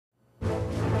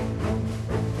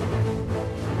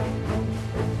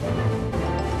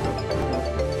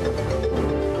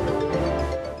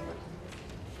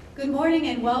Good morning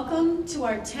and welcome to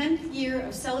our 10th year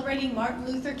of celebrating Martin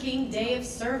Luther King Day of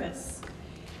Service.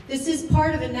 This is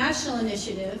part of a national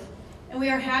initiative, and we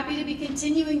are happy to be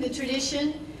continuing the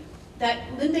tradition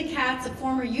that Linda Katz, a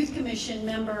former Youth Commission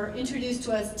member, introduced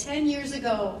to us 10 years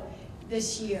ago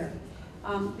this year.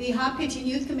 The Hopkinton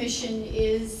Youth Commission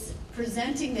is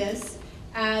presenting this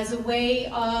as a way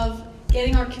of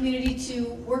getting our community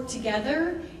to work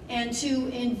together and to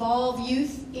involve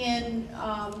youth in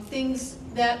things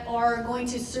that are going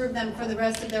to serve them for the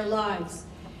rest of their lives.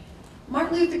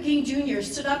 Martin Luther King Jr.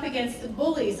 stood up against the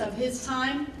bullies of his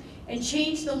time and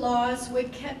changed the laws which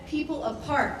kept people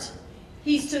apart.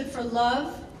 He stood for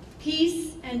love,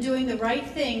 peace, and doing the right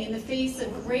thing in the face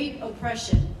of great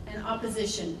oppression and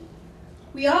opposition.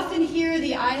 We often hear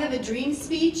the I Have a Dream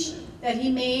speech that he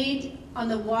made on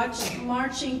the March on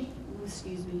Washington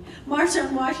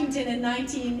in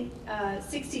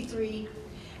 1963.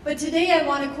 But today I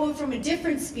want to quote from a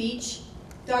different speech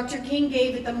Dr. King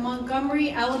gave at the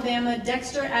Montgomery, Alabama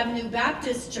Dexter Avenue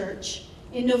Baptist Church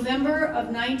in November of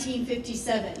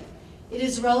 1957. It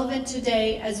is relevant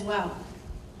today as well.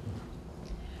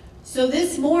 So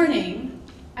this morning,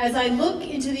 as I look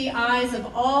into the eyes of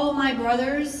all my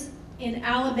brothers in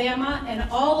Alabama and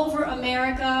all over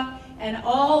America and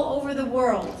all over the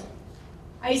world,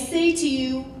 I say to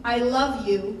you, I love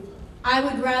you. I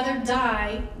would rather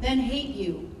die than hate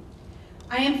you.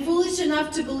 I am foolish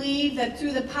enough to believe that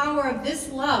through the power of this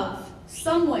love,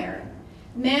 somewhere,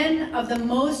 men of the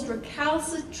most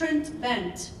recalcitrant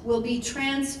bent will be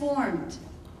transformed.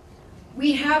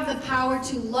 We have the power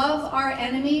to love our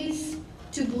enemies,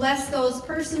 to bless those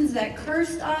persons that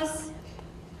cursed us,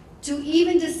 to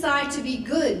even decide to be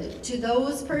good to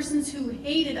those persons who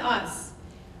hated us.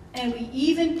 And we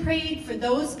even prayed for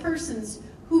those persons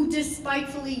who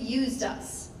despitefully used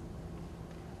us.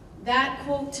 That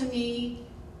quote to me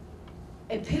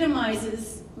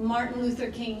epitomizes Martin Luther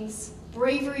King's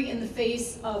bravery in the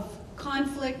face of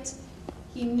conflict.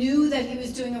 He knew that he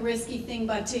was doing a risky thing,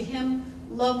 but to him,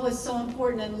 love was so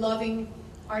important, and loving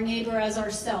our neighbor as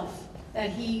ourself,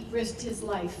 that he risked his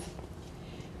life.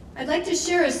 I'd like to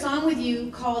share a song with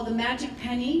you called The Magic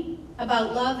Penny,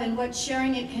 about love and what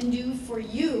sharing it can do for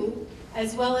you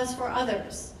as well as for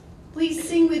others. Please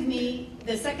sing with me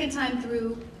the second time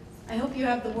through. I hope you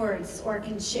have the words or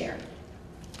can share.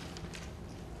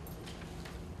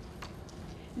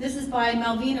 This is by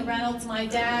Malvina Reynolds. My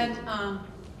dad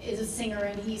is a singer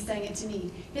and he sang it to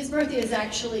me. His birthday is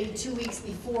actually 2 weeks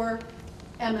before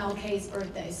MLK's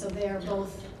birthday, so they are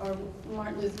both, or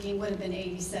Martin Luther King would have been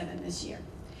 87 this year.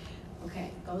 Okay,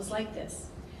 it goes like this.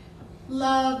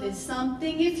 Love is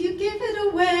something if you give it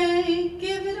away,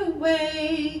 give it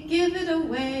away, give it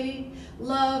away.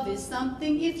 Love is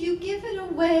something if you give it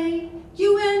away,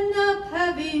 you end up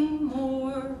having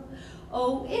more.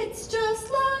 Oh, it's just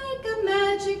like a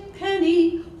magic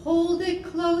penny. Hold it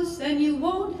close and you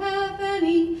won't have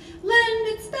any. Lend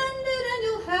it, spend it, and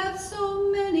you'll have so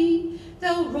many.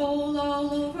 They'll roll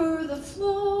all over the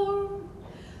floor.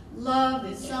 Love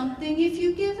is something if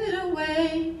you give it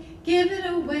away, give it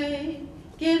away,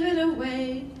 give it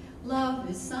away. Love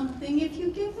is something if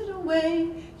you give it away,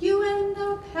 you end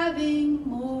up having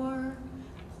more.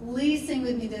 Please sing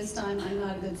with me this time. I'm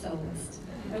not a good soloist.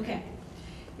 Okay,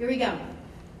 here we go.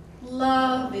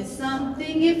 Love is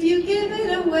something if you give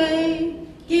it away,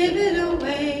 give it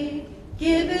away,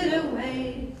 give it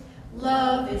away.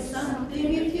 Love is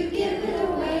something if you give it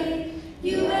away,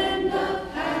 you end up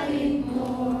having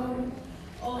more.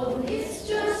 Oh, it's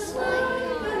just like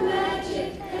a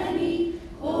magic penny.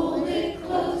 Hold it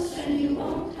close and you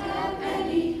won't have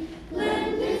any.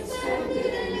 Lend it, spend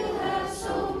it, and you'll have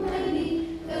so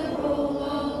many. They'll roll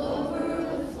all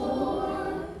over the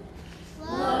floor.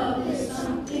 Love is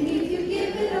something if you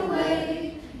give it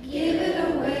away, give it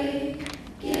away,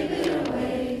 give it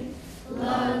away.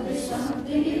 Love is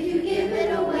something if you give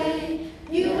it away,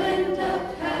 you end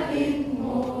up having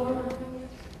more.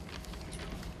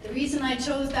 The reason I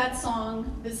chose that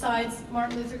song, besides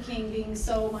Martin Luther King being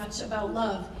so much about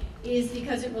love, is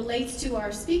because it relates to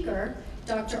our speaker,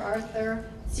 Dr. Arthur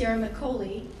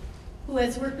Ciaramicoli, who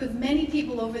has worked with many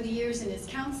people over the years in his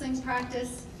counseling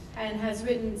practice and has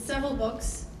written several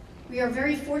books. We are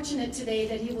very fortunate today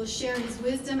that he will share his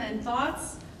wisdom and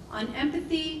thoughts on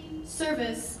empathy,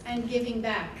 service, and giving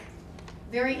back.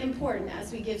 Very important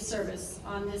as we give service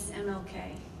on this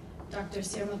MLK. Dr.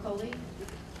 Ciaramicoli.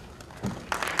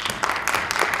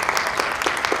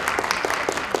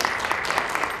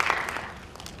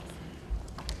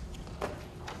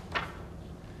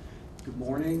 Good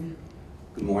morning.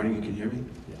 Good morning, you can hear me?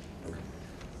 Yeah. Okay.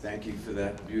 Thank you for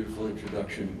that beautiful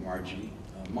introduction, Margie.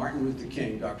 Martin Luther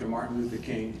King, Dr. Martin Luther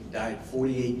King died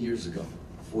 48 years ago,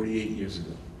 48 years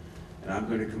ago. And I'm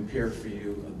going to compare for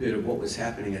you a bit of what was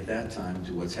happening at that time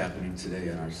to what's happening today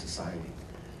in our society.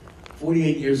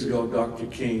 48 years ago, Dr.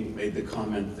 King made the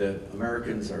comment that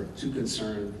Americans are too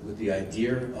concerned with the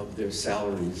idea of their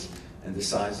salaries and the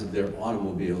size of their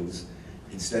automobiles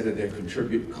instead of their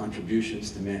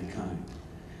contributions to mankind.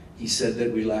 He said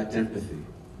that we lacked empathy,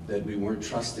 that we weren't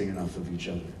trusting enough of each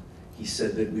other. He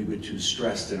said that we were too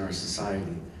stressed in our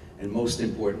society. And most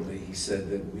importantly, he said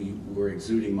that we were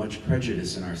exuding much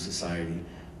prejudice in our society,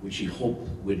 which he hoped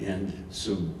would end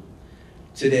soon.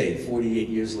 Today, 48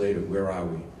 years later, where are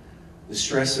we? The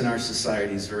stress in our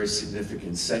society is very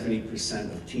significant.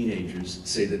 70% of teenagers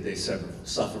say that they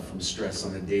suffer from stress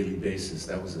on a daily basis.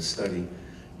 That was a study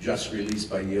just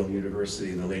released by Yale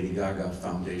University and the Lady Gaga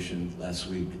Foundation last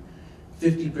week.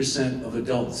 50% of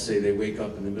adults say they wake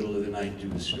up in the middle of the night due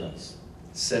to stress.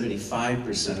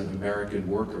 75% of American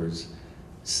workers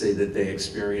say that they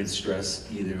experience stress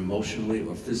either emotionally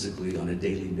or physically on a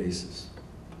daily basis.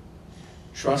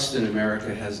 Trust in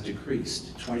America has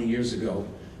decreased. 20 years ago,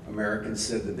 Americans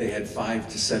said that they had 5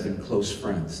 to 7 close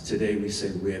friends. Today we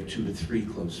say we have 2 to 3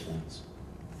 close friends.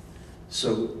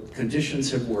 So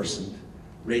conditions have worsened,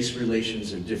 race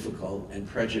relations are difficult, and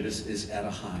prejudice is at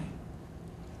a high.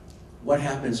 What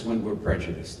happens when we're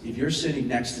prejudiced? If you're sitting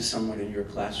next to someone in your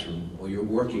classroom, or you're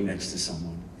working next to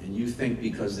someone, and you think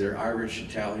because they're Irish,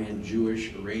 Italian,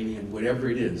 Jewish, Iranian, whatever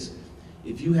it is,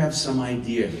 if you have some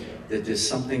idea that there's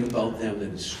something about them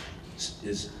that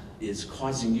is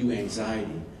causing you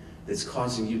anxiety, that's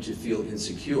causing you to feel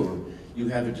insecure, you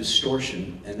have a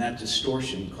distortion, and that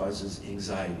distortion causes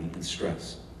anxiety and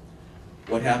stress.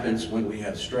 What happens when we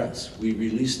have stress? We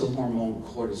release the hormone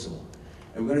cortisol.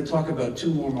 And we're going to talk about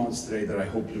 2 hormones today that I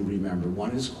hope you'll remember.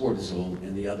 One is cortisol,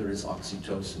 and the other is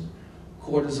oxytocin.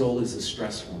 Cortisol is a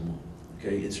stress hormone,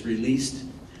 okay? It's released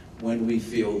when we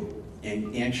feel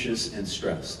anxious and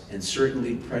stressed. And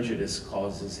certainly prejudice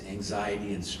causes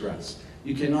anxiety and stress.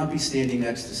 You cannot be standing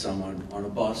next to someone on a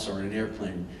bus or in an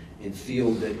airplane and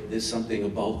feel that there's something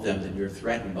about them that you're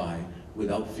threatened by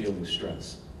without feeling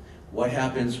stress. What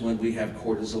happens when we have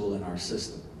cortisol in our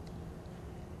system?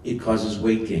 It causes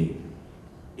weight gain.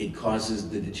 It causes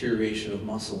the deterioration of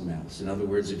muscle mass. In other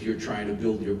words, if you're trying to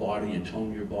build your body and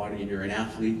tone your body and you're an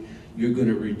athlete, you're going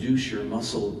to reduce your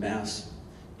muscle mass.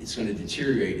 It's going to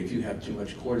deteriorate if you have too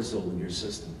much cortisol in your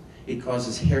system. It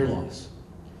causes hair loss.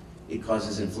 It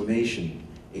causes inflammation.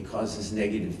 It causes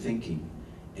negative thinking.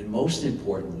 And most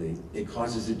importantly, it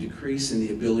causes a decrease in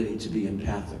the ability to be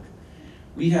empathic.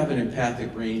 We have an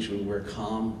empathic range when we're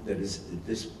calm that is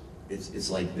it's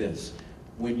like this.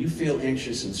 When you feel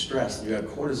anxious and stressed, you have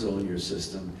cortisol in your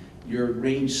system, your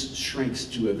range shrinks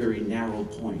to a very narrow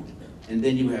point. And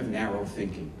then you have narrow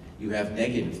thinking. You have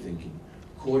negative thinking.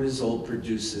 Cortisol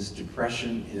produces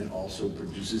depression, and it also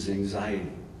produces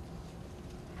anxiety.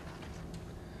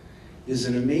 There's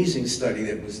an amazing study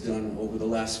that was done over the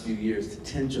last few years to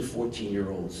 10 to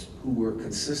 14-year-olds who were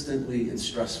consistently in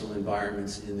stressful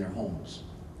environments in their homes.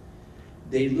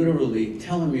 They literally,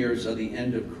 telomeres are the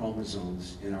end of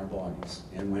chromosomes in our bodies.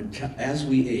 And as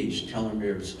we age,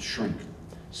 telomeres shrink.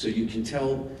 So you can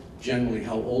tell generally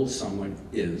how old someone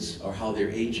is or how they're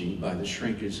aging by the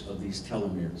shrinkage of these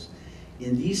telomeres.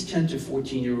 In these 10 to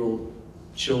 14-year-old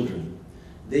children,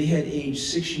 they had aged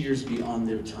 6 years beyond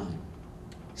their time.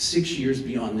 6 years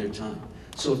beyond their time.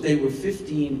 So if they were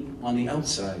 15 on the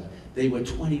outside, they were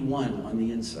 21 on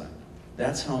the inside.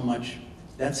 That's how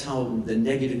the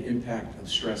negative impact of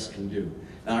stress can do.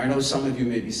 Now I know some of you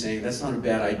may be saying, that's not a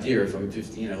bad idea. If I'm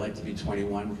 15, I'd like to be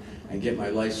 21 and get my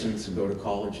license and go to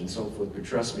college and so forth. But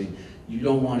trust me, you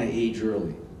don't want to age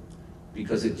early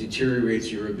because it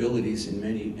deteriorates your abilities in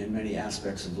many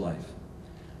aspects of life.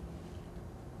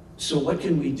 So what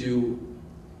can we do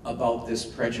about this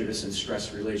prejudice and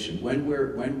stress relation? When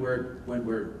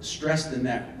we're stressed in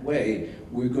that way,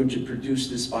 we're going to produce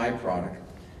this byproduct.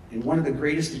 And one of the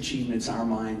greatest achievements our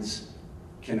minds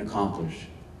can accomplish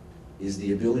is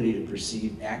the ability to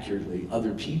perceive accurately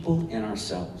other people and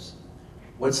ourselves.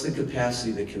 What's the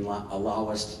capacity that can allow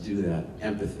us to do that?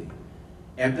 Empathy.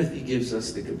 Empathy gives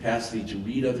us the capacity to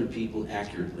read other people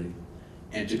accurately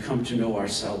and to come to know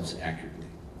ourselves accurately.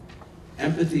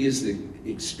 Empathy is the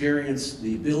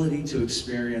ability to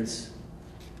experience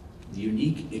the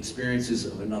unique experiences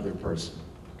of another person.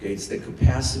 Okay, it's the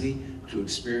capacity to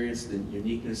experience the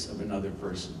uniqueness of another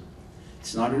person.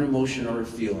 It's not an emotion or a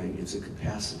feeling, it's a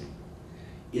capacity.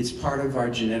 It's part of our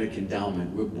genetic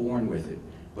endowment. We're born with it,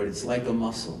 but it's like a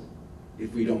muscle.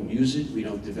 If we don't use it, we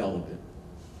don't develop it.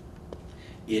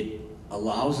 It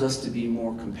allows us to be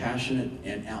more compassionate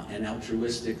and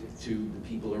altruistic to the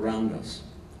people around us.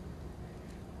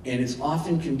 And it's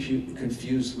often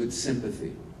confused with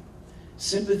sympathy.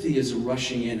 Sympathy is a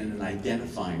rushing in and an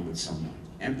identifying with someone.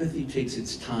 Empathy takes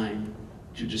its time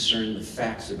to discern the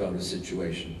facts about a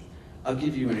situation. I'll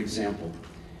give you an example.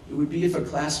 It would be if a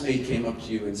classmate came up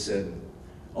to you and said,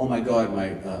 oh my God,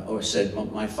 or said,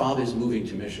 my father's moving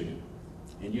to Michigan.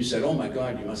 And you said, oh my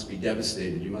God, you must be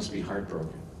devastated, you must be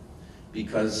heartbroken.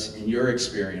 Because in your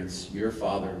experience, your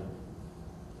father,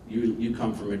 you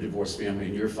come from a divorced family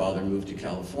and your father moved to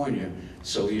California,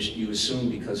 so you assume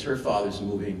because her father's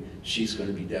moving, she's going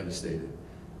to be devastated.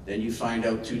 Then you find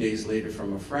out 2 days later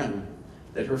from a friend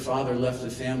that her father left the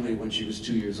family when she was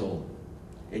 2 years old,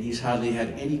 and he's hardly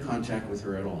had any contact with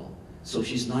her at all. So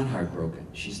she's not heartbroken,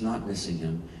 she's not missing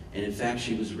him, and in fact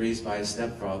she was raised by a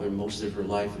stepfather most of her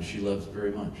life and she loves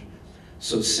very much.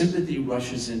 So sympathy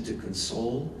rushes in to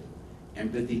console,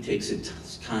 empathy takes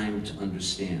its time to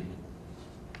understand.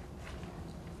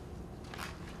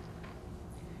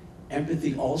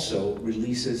 Empathy also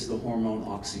releases the hormone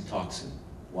oxytocin.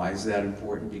 Why is that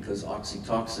important? Because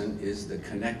oxytocin is the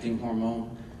connecting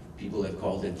hormone. People have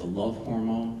called it the love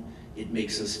hormone. It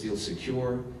makes us feel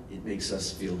secure. It makes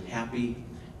us feel happy.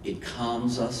 It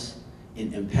calms us.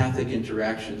 In empathic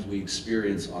interactions, we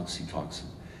experience oxytocin.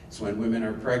 So when women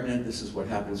are pregnant, this is what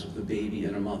happens with a baby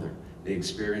and a mother. They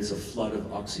experience a flood of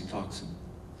oxytocin.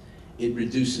 It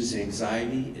reduces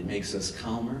anxiety. It makes us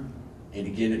calmer. And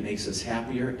again, it makes us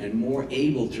happier and more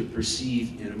able to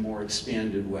perceive in a more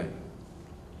expanded way.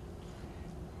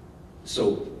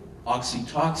 So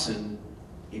oxytocin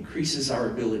increases our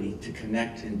ability to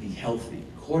connect and be healthy.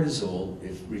 Cortisol,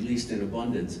 if released in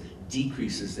abundance,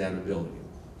 decreases that ability.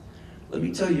 Let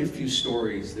me tell you a few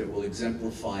stories that will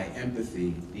exemplify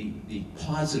empathy, the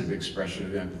positive expression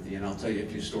of empathy, and I'll tell you a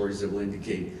few stories that will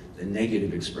indicate the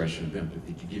negative expression of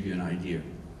empathy to give you an idea.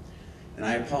 And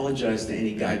I apologize to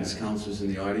any guidance counselors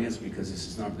in the audience because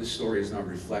this story is not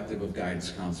reflective of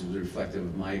guidance counselors, it's reflective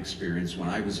of my experience when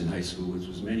I was in high school, which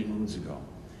was many moons ago.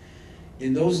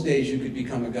 In those days, you could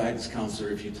become a guidance counselor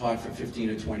if you taught for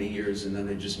 15 or 20 years, and then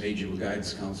they just made you a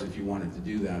guidance counselor if you wanted to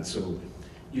do that. So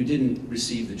you didn't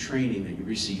receive the training that you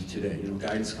receive today. You know,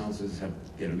 guidance counselors have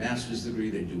to get a master's degree,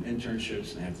 they do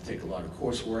internships, and they have to take a lot of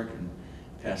coursework and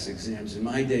pass exams. In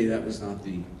my day, that was not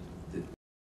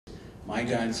my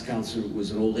guidance counselor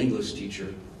was an old English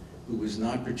teacher who was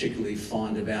not particularly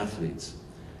fond of athletes.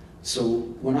 So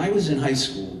when I was in high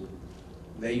school,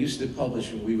 they used to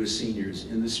publish when we were seniors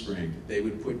in the spring. They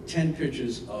would put 10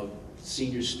 pictures of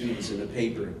senior students in the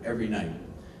paper every night.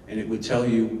 And it would tell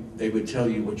you, they would tell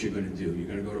you what you're going to do. You're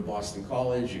going to go to Boston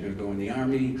College, you're going to go in the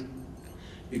Army,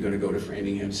 you're going to go to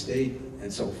Framingham State,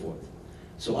 and so forth.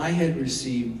 So I had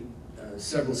received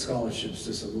several scholarships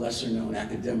to some lesser-known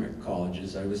academic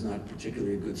colleges. I was not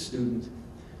particularly a good student.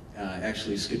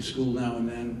 Actually skipped school now and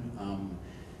then.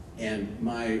 And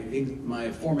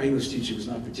my former English teacher was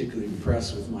not particularly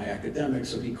impressed with my academics,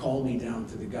 so he called me down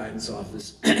to the guidance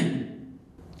office. And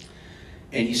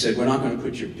he said, we're not going to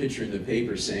put your picture in the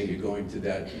paper saying you're going to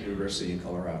that university in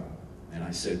Colorado. And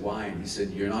I said, why? And he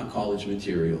said, you're not college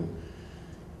material.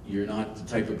 You're not the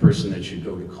type of person that should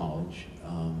go to college.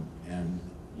 And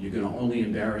you're going to only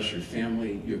embarrass your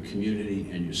family, your community,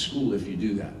 and your school if you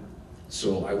do that.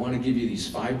 So I want to give you these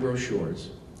 5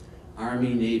 brochures,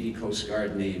 Army, Navy, Coast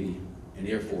Guard, Navy, and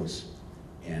Air Force.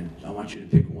 And I want you to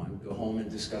pick one, go home and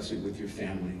discuss it with your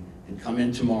family, and come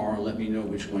in tomorrow and let me know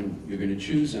which one you're going to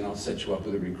choose, and I'll set you up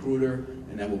with a recruiter,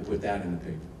 and then we'll put that in the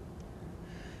paper.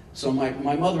 So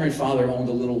my mother and father owned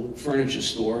a little furniture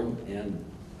store, and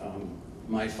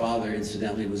my father,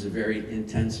 incidentally, was a very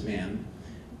intense man.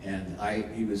 And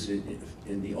he was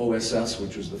in the OSS,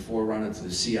 which was the forerunner to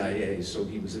the CIA, so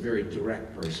he was a very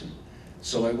direct person.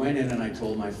 So I went in and I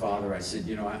told my father, I said,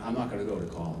 you know, I'm not going to go to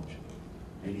college.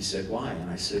 And he said, why? And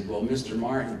I said, well, Mr.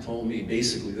 Martin told me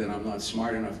basically that I'm not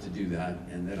smart enough to do that,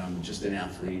 and that I'm just an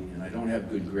athlete, and I don't have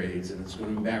good grades, and it's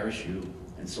going to embarrass you,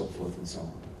 and so forth and so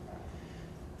on.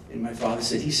 And my father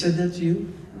said, he said that to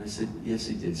you? And I said, yes,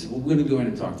 he did. He said, well, we're going to go in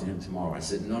and talk to him tomorrow. I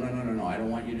said, no, I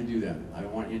don't want you to do that. I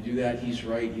don't want you to do that. He's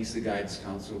right. He's the guidance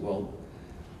counselor. Well,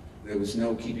 there was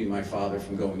no keeping my father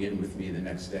from going in with me the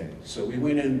next day. So we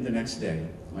went in the next day.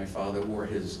 My father wore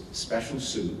his special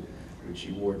suit, which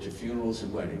he wore to funerals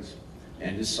and weddings,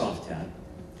 and his soft hat.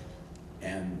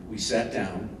 And we sat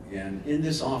down, and in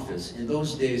this office, in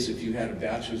those days, if you had a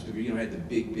bachelor's degree, you know, had the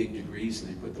big degrees, and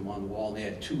they put them on the wall, and they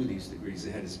had 2 of these degrees. They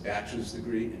had his bachelor's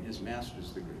degree and his master's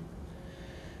degree.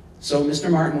 So Mr.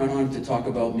 Martin went on to talk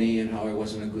about me and how I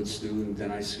wasn't a good student,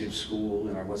 and I skipped school,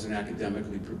 and I wasn't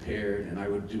academically prepared, and I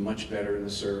would do much better in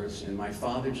the service. And my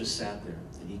father just sat there,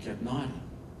 and he kept nodding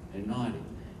and nodding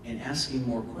and asking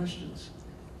more questions.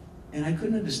 And I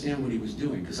couldn't understand what he was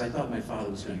doing, because I thought my father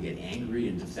was going to get angry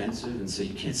and defensive and say,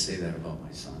 "You can't say that about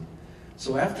my son."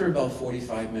 So after about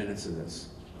 45 minutes of this,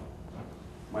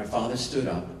 my father stood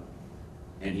up,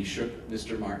 and he shook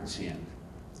Mr. Martin's hand.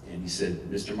 And he said,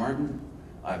 "Mr. Martin,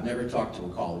 I've never talked to a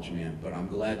college man, but I'm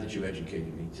glad that you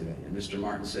educated me today." And Mr.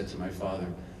 Martin said to my father,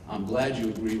 "I'm glad you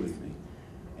agree with me."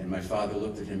 And my father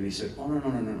looked at him and he said, "Oh,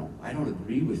 no, I don't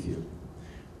agree with you.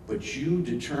 But you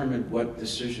determined what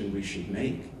decision we should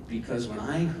make, because when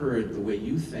I heard the way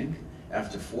you think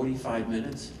after 45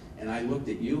 minutes, and I looked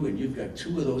at you and you've got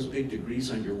 2 of those big degrees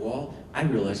on your wall, I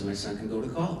realized my son can go to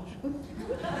college."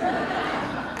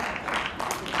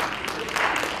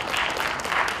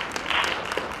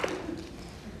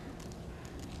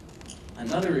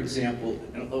 Another example,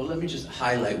 let me just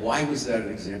highlight, why was that an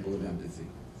example of empathy?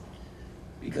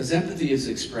 Because empathy is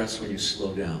expressed when you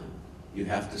slow down. You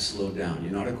have to slow down.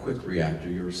 You're not a quick reactor,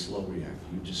 you're a slow reactor.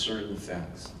 You discern the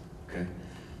facts, okay?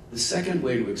 The second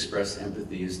way to express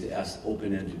empathy is to ask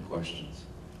open-ended questions.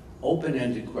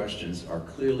 Open-ended questions are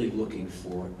clearly looking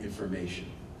for information,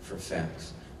 for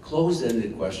facts.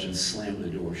 Closed-ended questions slam the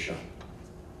door shut.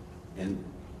 And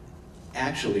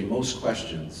actually, most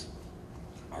questions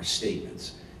are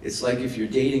statements. It's like if you're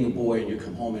dating a boy and you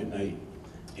come home at night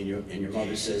and your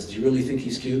mother says, "Do you really think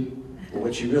he's cute?" Well,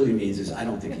 what she really means is, "I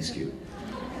don't think he's cute."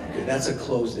 Okay, that's a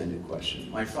closed-ended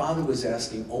question. My father was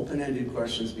asking open-ended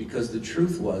questions because the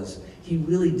truth was, he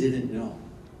really didn't know.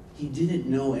 He didn't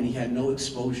know, and he had no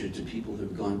exposure to people who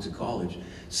had gone to college.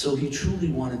 So he truly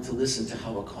wanted to listen to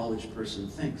how a college person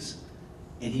thinks.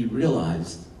 And he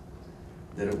realized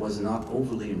that it was not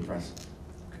overly impressive.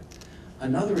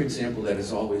 Another example that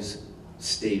has always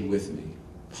stayed with me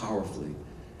powerfully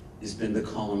has been the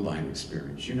Columbine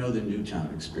experience. You know, the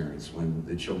Newtown experience when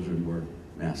the children were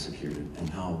massacred and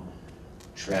how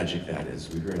tragic that is.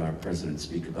 We heard our president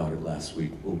speak about it last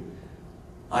week. Well,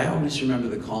 I always remember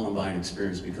the Columbine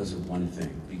experience because of one thing,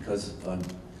 because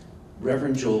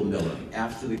Reverend Joel Miller,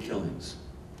 after the killings,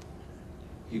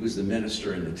 he was the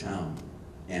minister in the town,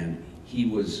 and he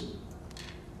was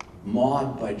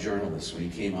mobbed by journalists when he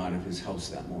came out of his house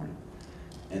that morning.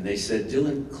 And they said,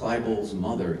 "Dylan Kleinbol's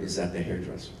mother is at the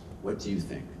hairdresser. What do you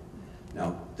think?"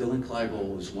 Now, Dylan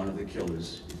Kleinbol was one of the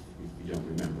killers, if you don't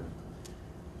remember.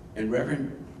 And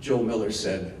Reverend Joe Miller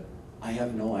said, "I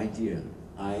have no idea.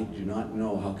 I do not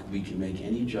know how we can make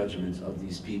any judgment of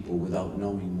these people without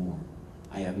knowing more.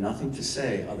 I have nothing to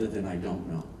say other than I don't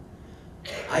know."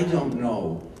 I don't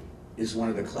know is one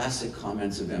of the classic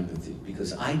comments of empathy,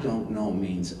 because I don't know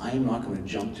means I am not going to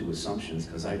jump to assumptions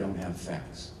because I don't have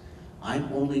facts. I'm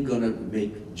only going to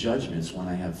make judgments when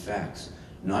I have facts,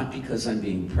 not because I'm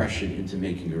being pressured into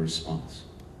making a response.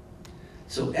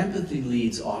 So empathy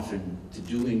leads often to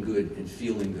doing good and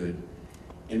feeling good,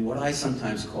 and what I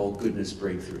sometimes call goodness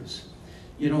breakthroughs.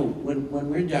 You know, when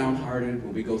we're downhearted,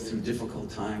 when we go through difficult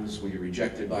times, when you're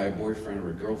rejected by a boyfriend or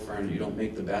a girlfriend, or you don't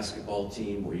make the basketball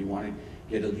team, or you want to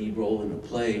get a lead role in a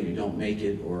play and you don't make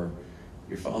it, or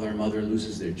your father and mother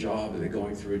loses their job, or they're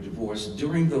going through a divorce,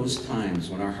 during those times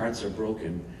when our hearts are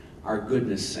broken, our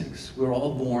goodness sinks. We're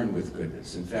all born with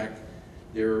goodness. In fact,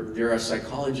 there are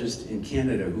psychologists in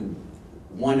Canada who,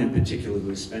 one in particular, who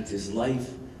has spent his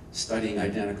life studying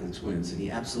identical twins, and he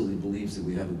absolutely believes that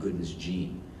we have a goodness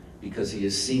gene, because he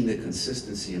has seen the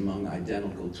consistency among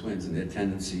identical twins and their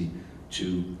tendency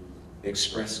to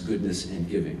express goodness and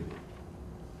giving.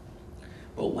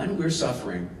 But when we're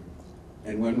suffering,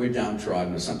 and when we're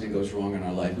downtrodden, or something goes wrong in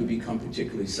our life, we become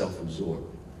particularly self-absorbed,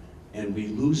 and we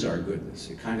lose our goodness.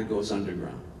 It kind of goes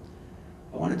underground.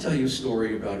 I want to tell you a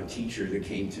story about a teacher that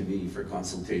came to me for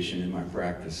consultation in my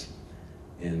practice.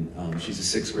 And she's a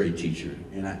 6th grade teacher,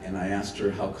 and I asked her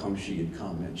how come she had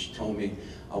come, and she told me,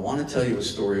 "I want to tell you a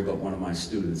story about one of my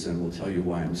students, and will tell you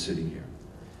why I'm sitting here."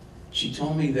 She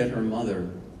told me that her mother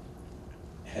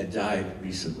had died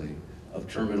recently of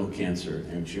terminal cancer,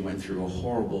 and she went through a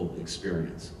horrible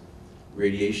experience.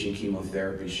 Radiation,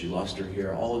 chemotherapy, she lost her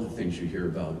hair, all of the things you hear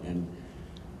about. And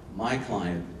my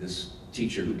client, this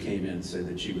teacher who came in, said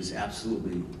that she was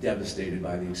absolutely devastated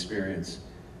by the experience,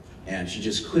 and she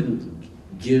just couldn't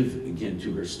give again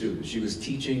to her students. She was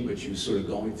teaching, but she was sort of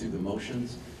going through the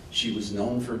motions. She was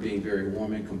known for being very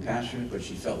warm and compassionate, but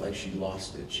she felt like she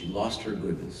lost it. She lost her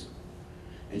goodness.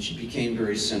 And she became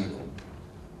very cynical.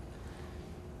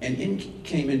 And in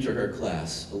came into her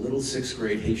class a little 6th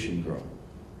grade Haitian girl.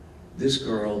 This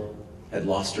girl had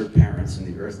lost her parents in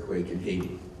the earthquake in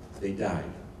Haiti. They died.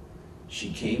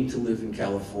 She came to live in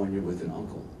California with an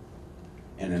uncle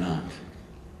and an aunt.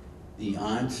 The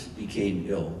aunt became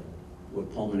ill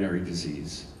with pulmonary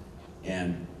disease,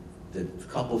 and the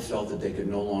couple felt that they could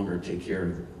no longer take care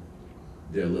of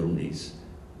their little niece.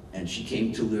 And she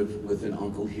came to live with an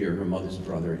uncle here, her mother's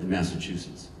brother, in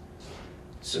Massachusetts.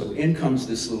 So in comes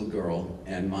this little girl,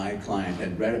 and my client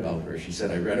had read about her. She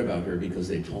said, I read about her because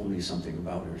they told me something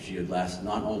about her. She had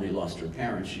not only lost her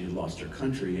parents, she had lost her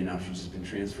country, and now she's just been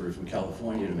transferred from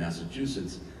California to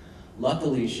Massachusetts.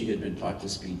 Luckily, she had been taught to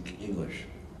speak English.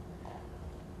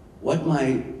 What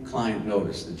my client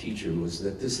noticed, the teacher, was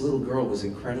that this little girl was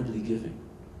incredibly giving.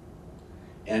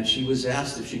 And she was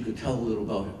asked if she could tell a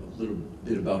little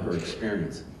bit about her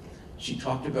experience. She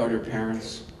talked about her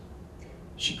parents.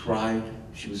 She cried.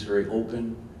 She was very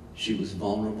open. She was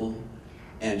vulnerable.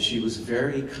 And she was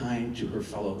very kind to her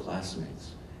fellow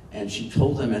classmates. And she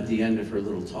told them at the end of her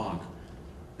little talk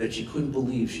that she couldn't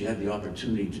believe she had the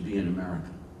opportunity to be in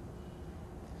America.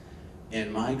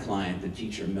 And my client, the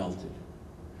teacher, melted.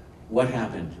 What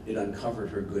happened? It uncovered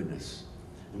her goodness,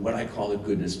 and what I call a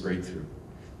goodness breakthrough.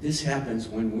 This happens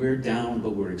when we're down,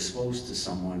 but we're exposed to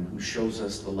someone who shows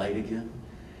us the light again.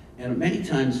 And many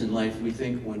times in life, we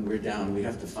think when we're down, we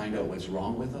have to find out what's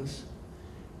wrong with us.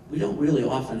 We don't really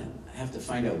often have to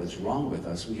find out what's wrong with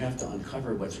us. We have to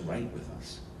uncover what's right with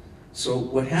us. So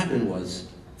what happened was,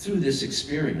 through this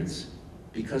experience,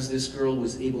 because this girl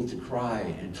was able to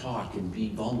cry and talk and be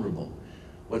vulnerable,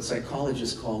 what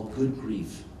psychologists call good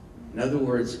grief. In other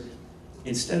words,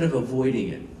 instead of avoiding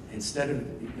it, instead of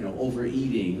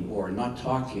overeating or not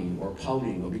talking or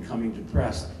pouting or becoming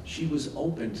depressed, she was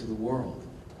open to the world.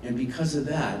 And because of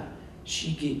that,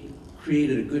 she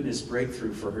created a goodness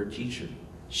breakthrough for her teacher.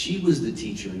 She was the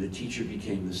teacher, and the teacher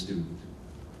became the student.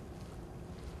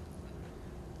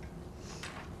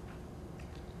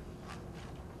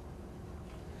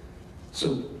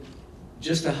 So,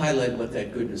 just to highlight what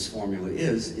that goodness formula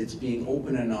is, it's being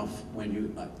open enough when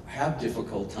you have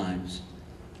difficult times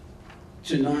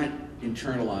to not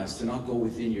internalize, to not go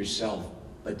within yourself,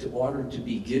 but in order to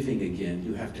be giving again,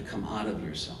 you have to come out of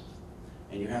yourself.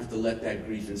 And you have to let that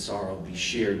grief and sorrow be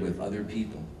shared with other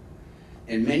people.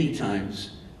 And many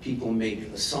times, people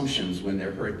make assumptions when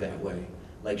they're hurt that way.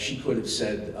 Like she could have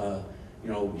said,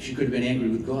 she could have been angry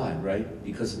with God, right,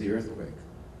 because of the earthquake.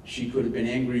 She could have been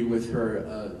angry with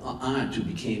her aunt who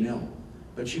became ill,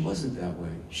 but she wasn't that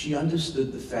way. She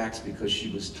understood the facts because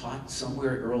she was taught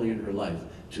somewhere early in her life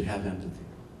to have empathy.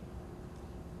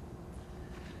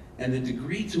 And the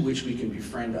degree to which we can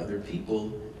befriend other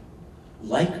people,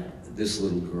 like this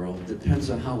little girl, depends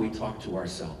on how we talk to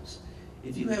ourselves.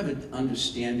 If you have an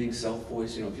understanding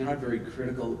self-voice, if you're not very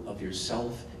critical of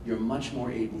yourself, you're much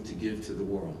more able to give to the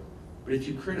world. But if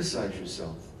you criticize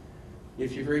yourself,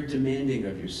 if you're very demanding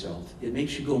of yourself, it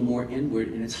makes you go more inward,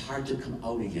 and it's hard to come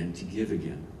out again, to give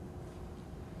again.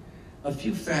 A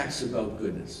few facts about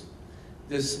goodness.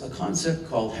 There's a concept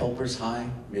called helper's high.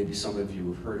 Maybe some of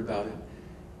you have heard about it.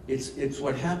 It's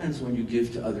what happens when you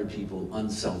give to other people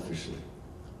unselfishly.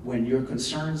 When your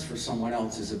concerns for someone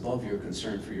else is above your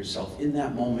concern for yourself, in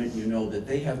that moment you know that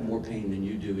they have more pain than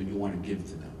you do and you want to give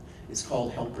to them. It's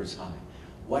called helper's high.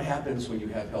 What happens when you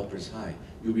have helper's high?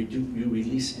 You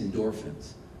release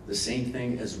endorphins, the same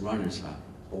thing as runner's high.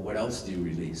 But what else do you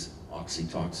release?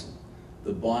 Oxytocin,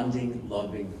 the bonding,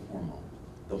 loving hormone,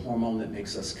 the hormone that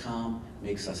makes us calm,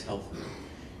 makes us healthier.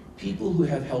 People who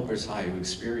have helper's high, who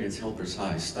experience helper's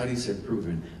high, studies have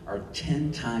proven, are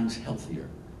 10 times healthier,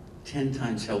 10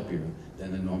 times healthier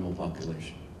than the normal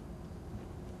population.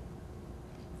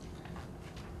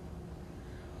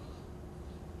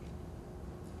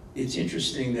 It's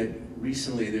interesting that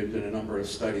recently there have been a number of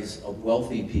studies of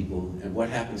wealthy people and what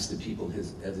happens to people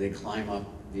as they climb up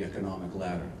the economic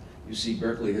ladder. You see,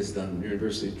 Berkeley has done, the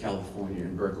University of California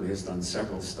in Berkeley has done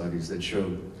several studies that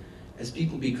showed as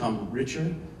people become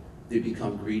richer, they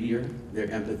become greedier, their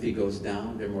empathy goes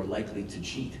down, they're more likely to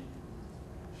cheat.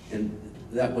 And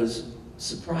that was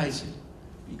surprising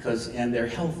and their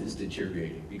health is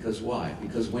deteriorating. Because why?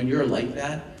 Because when you're like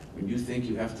that, when you think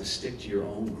you have to stick to your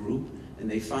own group, and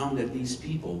they found that these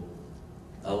people,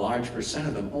 a large percent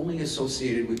of them, only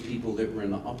associated with people that were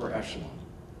in the upper echelon.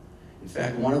 In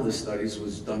fact, one of the studies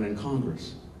was done in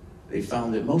Congress. They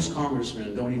found that most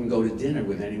congressmen don't even go to dinner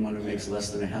with anyone who makes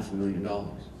less than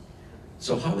 $500,000.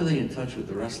 So how are they in touch with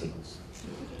the rest of us?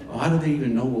 Well, how do they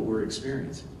even know what we're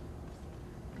experiencing?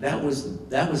 That was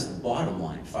the bottom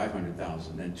line,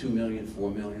 500,000, then 2 million, 4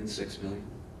 million, 6 million.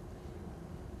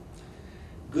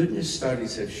 Goodness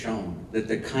studies have shown that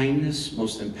the kindest,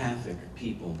 most empathic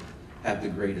people have the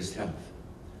greatest health.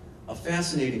 A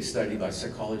fascinating study by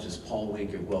psychologist Paul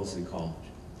Wink at Wellesley College.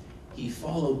 He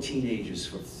followed teenagers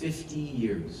for 50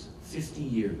 years,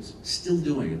 still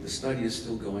doing it. The study is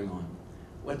still going on.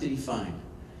 What did he find?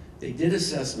 They did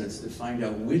assessments to find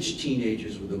out which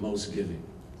teenagers were the most giving.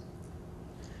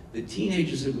 The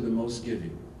teenagers that were the most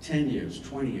giving, 10 years,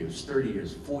 20 years, 30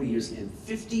 years, 40 years, and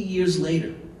 50 years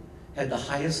later, had the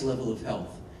highest level of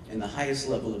health and the highest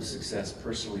level of success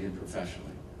personally and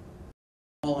professionally.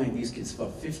 Following these kids for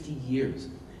 50 years,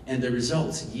 and the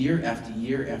results year after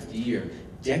year after year,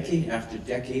 decade after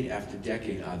decade after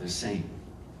decade are the same.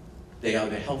 They are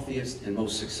the healthiest and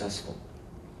most successful.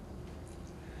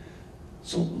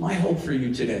 So my hope for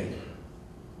you today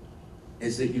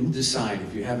is that you'll decide,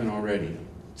 if you haven't already,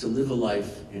 to live a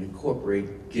life and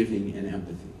incorporate giving and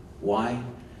empathy. Why?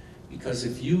 Because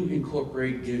if you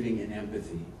incorporate giving and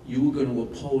empathy, you are going to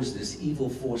oppose this evil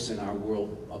force in our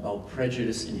world about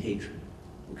prejudice and hatred,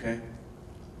 okay?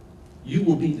 You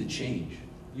will be the change.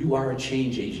 You are a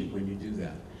change agent when you do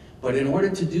that. But in order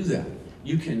to do that,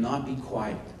 you cannot be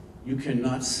quiet. You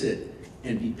cannot sit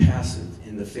and be passive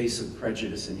in the face of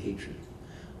prejudice and hatred.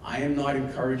 I am not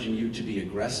encouraging you to be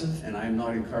aggressive, and I am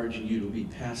not encouraging you to be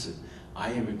passive.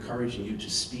 I am encouraging you to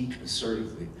speak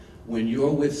assertively. When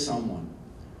you're with someone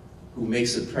who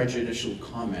makes a prejudicial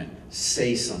comment,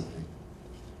 say something.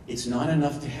 It's not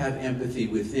enough to have empathy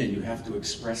within. You have to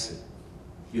express it.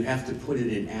 You have to put it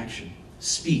in action.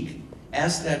 Speak.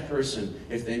 Ask that person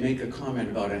if they make a comment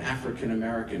about an African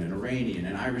American, an Iranian,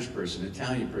 an Irish person, an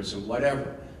Italian person,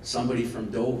 whatever, somebody from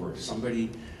Dover, somebody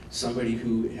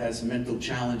who has mental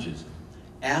challenges.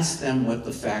 Ask them what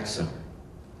the facts are.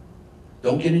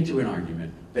 Don't get into an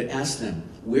argument, but ask them,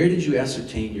 where did you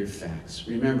ascertain your facts?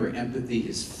 Remember, empathy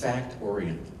is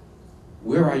fact-oriented.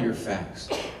 Where are your facts?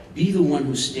 Be the one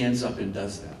who stands up and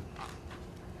does that.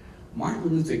 Martin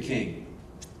Luther King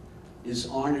is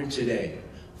honored today,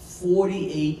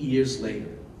 48 years later.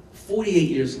 48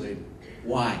 years later.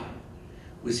 Why?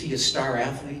 Was he a star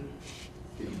athlete?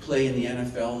 Did he play in the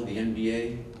NFL or the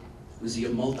NBA? Was he a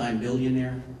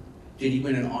multi-millionaire? Did he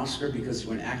win an Oscar because he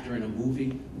was an actor in a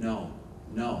movie? No,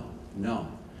 no, no.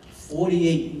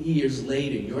 48 years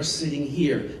later, you're sitting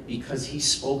here because he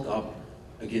spoke up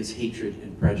against hatred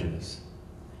and prejudice.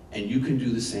 And you can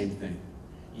do the same thing.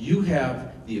 You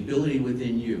have the ability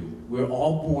within you. We're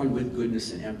all born with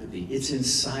goodness and empathy. It's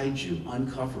inside you.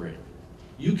 Uncover it.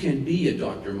 You can be a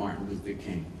Dr. Martin Luther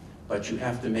King, but you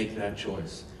have to make that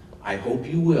choice. I hope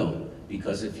you will,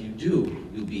 because if you do,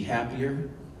 you'll be happier,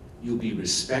 you'll be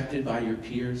respected by your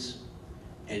peers,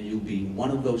 and you'll be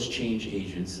one of those change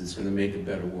agents that's going to make a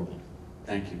better world.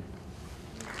 Thank you.